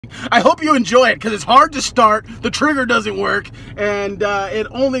I hope you enjoy it because it's hard to start, the trigger doesn't work, and it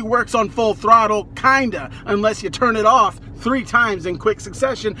only works on full throttle, kinda, unless you turn it off 3 times in quick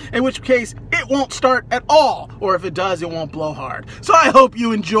succession, in which case it won't start at all, or if it does, it won't blow hard. So I hope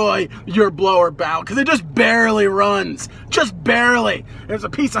you enjoy your blower bout because it just barely runs, just barely. There's a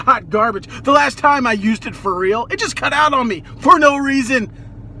piece of hot garbage. The last time I used it for real, it just cut out on me for no reason.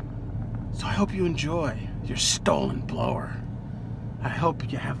 So I hope you enjoy your stolen blower. I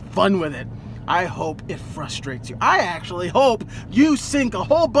hope you have fun with it. I hope it frustrates you. I actually hope you sink a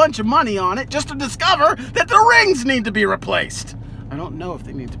whole bunch of money on it just to discover that the rings need to be replaced. I don't know if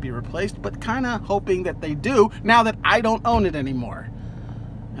they need to be replaced, but kind of hoping that they do now that I don't own it anymore.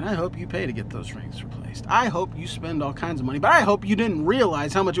 And I hope you pay to get those rings replaced. I hope you spend all kinds of money, but I hope you didn't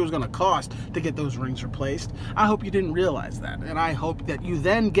realize how much it was going to cost to get those rings replaced. I hope you didn't realize that. And I hope that you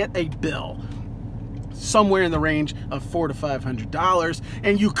then get a bill somewhere in the range of $400 to $500,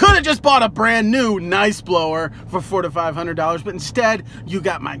 and you could have just bought a brand new nice blower for $400 to $500, but instead you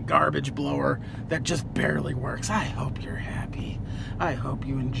got my garbage blower that just barely works. I hope you're happy. I hope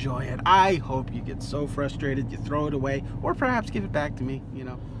you enjoy it. I hope you get so frustrated you throw it away, or perhaps give it back to me, you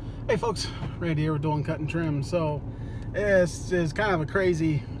know. Hey folks, Randy here with Dolan Cut and Trim. So this is kind of a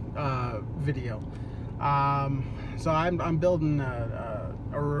crazy video. So I'm building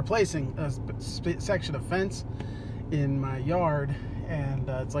or replacing a section of fence in my yard, and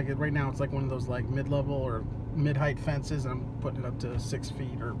it's like right now it's like one of those like mid-level or mid-height fences. I'm putting it up to 6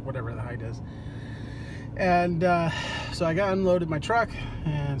 feet or whatever the height is. And so I got unloaded my truck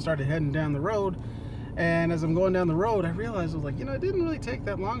and started heading down the road. And as I'm going down the road, I realized, I was like, you know, it didn't really take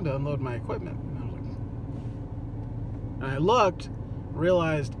that long to unload my equipment. And I was like, and I looked,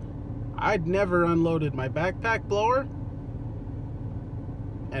 realized I'd never unloaded my backpack blower,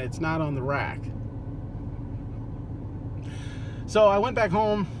 and it's not on the rack. So I went back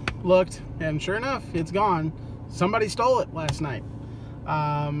home, looked, and sure enough, it's gone. Somebody stole it last night.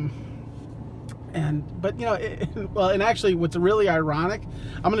 But you know, and actually what's really ironic,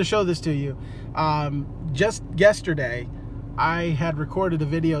 I'm going to show this to you. Just yesterday, I had recorded a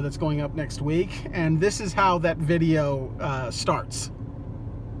video that's going up next week, and this is how that video starts.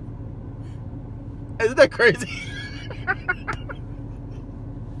 Isn't that crazy?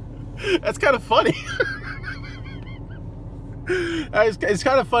 That's kind of funny. It's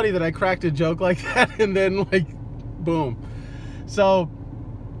kind of funny that I cracked a joke like that and then like boom. So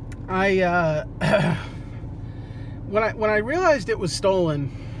I when I realized it was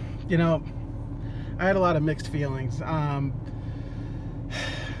stolen, you know, I had a lot of mixed feelings.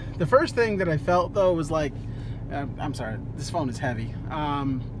 The first thing that I felt though was like, I'm sorry, this phone is heavy.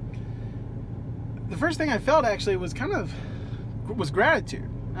 The first thing I felt actually was gratitude.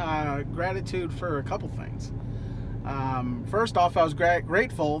 Gratitude for a couple things. First off, I was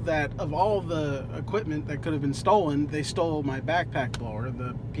grateful that of all the equipment that could have been stolen, they stole my backpack blower,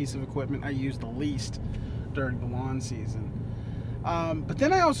 the piece of equipment I used the least during the lawn season. But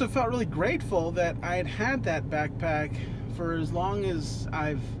then I also felt really grateful that I had had that backpack for as long as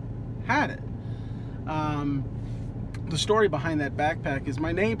I've had it. The story behind that backpack is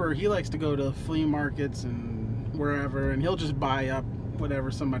my neighbor, he likes to go to flea markets and wherever, and he'll just buy up whatever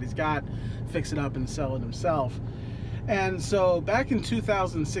somebody's got, fix it up and sell it himself. And so back in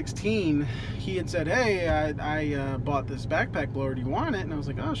 2016, he had said, hey, I bought this backpack blower, do you want it? And I was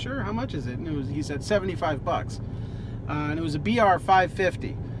like, oh sure, how much is it? And he said 75 bucks. And it was a BR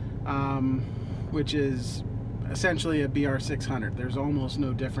 550, which is essentially a BR 600. There's almost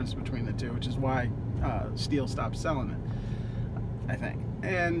no difference between the two, which is why Stihl stopped selling it, I think.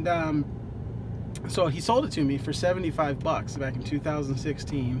 And so he sold it to me for 75 bucks back in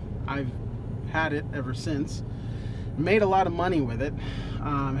 2016. I've had it ever since. Made a lot of money with it.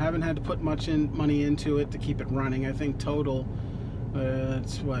 Haven't had to put much money into it to keep it running. I think total,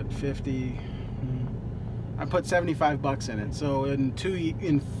 it's what, 50. I put 75 bucks in it. So in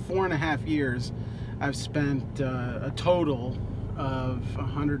 4.5 years, I've spent a total of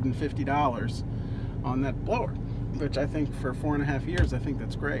 $150 on that blower, which I think for 4.5 years, I think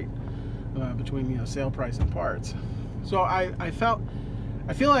that's great. Between, you know, sale price and parts. So I feel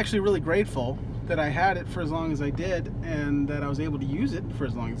actually really grateful that I had it for as long as I did, and that I was able to use it for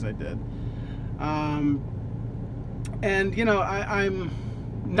as long as I did. And you know, I'm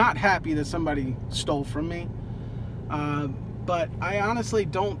not happy that somebody stole from me, but I honestly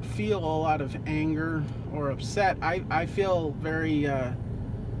don't feel a lot of anger or upset. I feel very I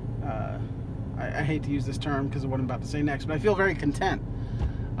hate to use this term because of what I'm about to say next, but I feel very content.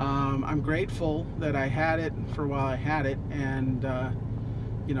 I'm grateful that I had it for while I had it, and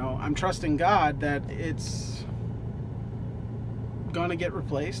you know, I'm trusting God that it's gonna get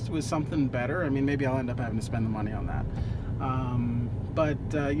replaced with something better. I mean, maybe I'll end up having to spend the money on that. But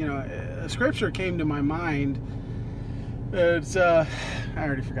you know, a scripture came to my mind. It's I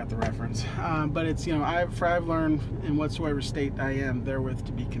already forgot the reference, but it's, you know, I've learned in whatsoever state I am therewith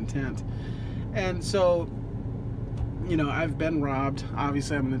to be content. And so, you know, I've been robbed.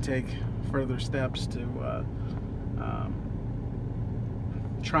 Obviously, I'm going to take further steps to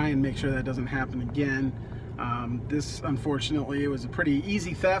try and make sure that doesn't happen again. This, unfortunately, it was a pretty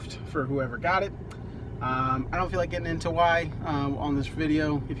easy theft for whoever got it. I don't feel like getting into why on this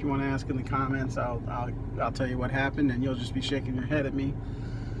video. If you want to ask in the comments, I'll tell you what happened, and you'll just be shaking your head at me.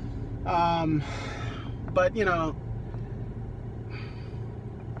 But you know,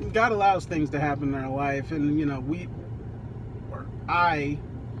 God allows things to happen in our life, and you know, I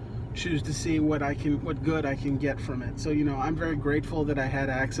choose to see what good I can get from it. So you know, I'm very grateful that I had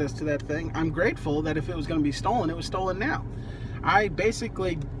access to that thing. I'm grateful that if it was going to be stolen, it was stolen now. I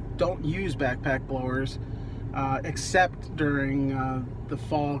basically don't use backpack blowers except during the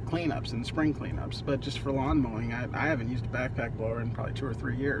fall cleanups and spring cleanups, but just for lawn mowing, I haven't used a backpack blower in probably 2 or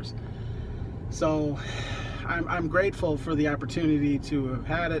 3 years. So I'm grateful for the opportunity to have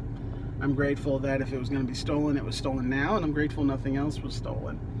had it. I'm grateful that if it was going to be stolen, it was stolen now, and I'm grateful nothing else was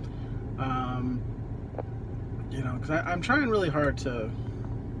stolen. You know, because I'm trying really hard to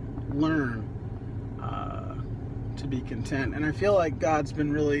learn to be content, and I feel like God's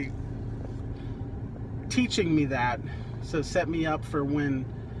been really teaching me that, so set me up for when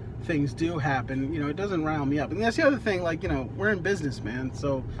things do happen. You know, it doesn't rile me up. And that's the other thing, like, you know, we're in business, man,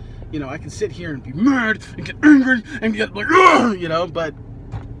 so you know, I can sit here and be mad and get angry and get like, ugh, you know, but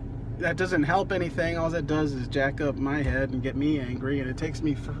that doesn't help anything. All that does is jack up my head and get me angry, and it takes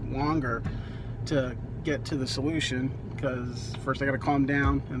me longer to get to the solution, because first I got to calm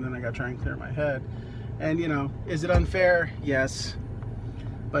down, and then I got to try and clear my head. And you know, is it unfair? Yes.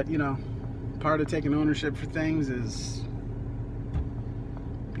 But you know, part of taking ownership for things is,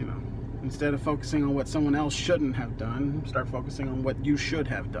 you know, instead of focusing on what someone else shouldn't have done, start focusing on what you should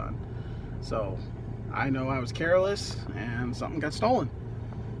have done. So I know I was careless and something got stolen.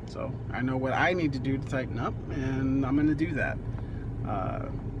 So I know what I need to do to tighten up, and I'm going to do that.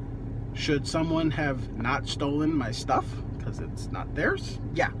 Should someone have not stolen my stuff because it's not theirs?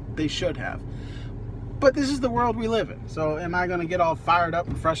 Yeah, they should have. But this is the world we live in. So am I going to get all fired up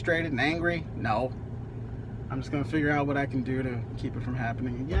and frustrated and angry? No. I'm just going to figure out what I can do to keep it from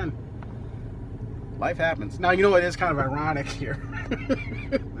happening again. Life happens. Now, you know what is kind of ironic here?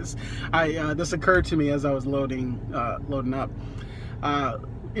 This occurred to me as I was loading up.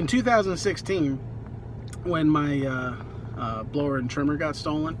 In 2016, when my blower and trimmer got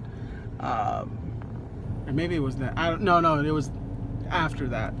stolen, and maybe it was that. No, it was after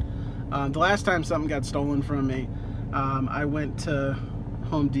that. The last time something got stolen from me, I went to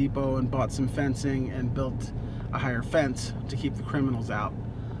Home Depot and bought some fencing and built a higher fence to keep the criminals out.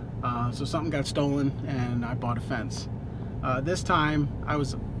 So something got stolen and I bought a fence. This time I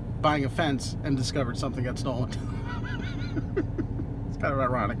was buying a fence and discovered something got stolen. It's kind of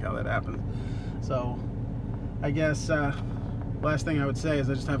ironic how that happened. So I guess last thing I would say is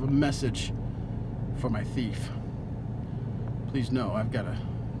I just have a message for my thief. Please know I've got a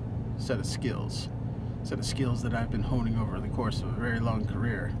set of skills that I've been honing over the course of a very long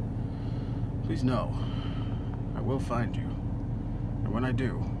career. Please know I will find you, and when I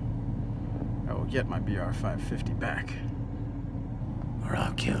do, I will get my BR-550 back, or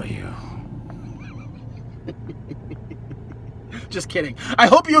I'll kill you. Just kidding. I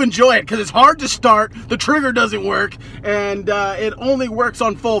hope you enjoy it, because it's hard to start, the trigger doesn't work, and it only works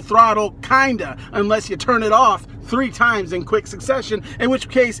on full throttle, kinda, unless you turn it off 3 times in quick succession, in which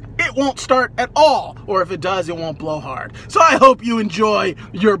case it won't start at all, or if it does, it won't blow hard. So I hope you enjoy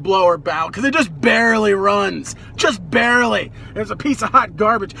your blower bout, because it just barely runs. Just barely. It's a piece of hot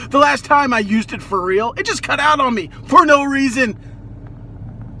garbage. The last time I used it for real, it just cut out on me for no reason.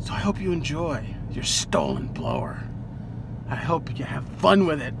 So I hope you enjoy your stolen blower. I hope you have fun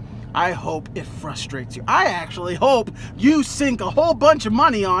with it. I hope it frustrates you. I actually hope you sink a whole bunch of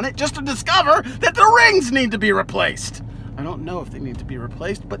money on it just to discover that the rings need to be replaced. I don't know if they need to be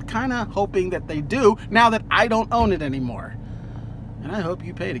replaced, but kind of hoping that they do now that I don't own it anymore. And I hope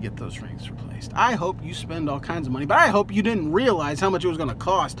you pay to get those rings replaced. I hope you spend all kinds of money, but I hope you didn't realize how much it was going to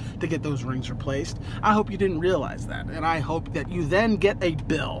cost to get those rings replaced. I hope you didn't realize that, and I hope that you then get a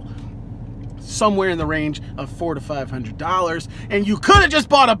bill somewhere in the range of $400 to $500, and you could have just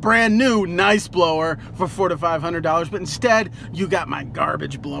bought a brand new nice blower for $400 to $500, but instead you got my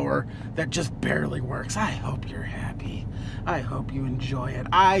garbage blower that just barely works. I hope you're happy. I hope you enjoy it.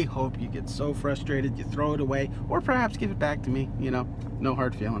 I hope you get so frustrated you throw it away, or perhaps give it back to me. You know, no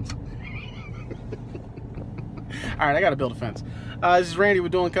hard feelings. All right, I gotta build a fence. This is Randy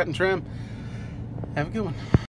with Doing Cut and Trim. Have a good one.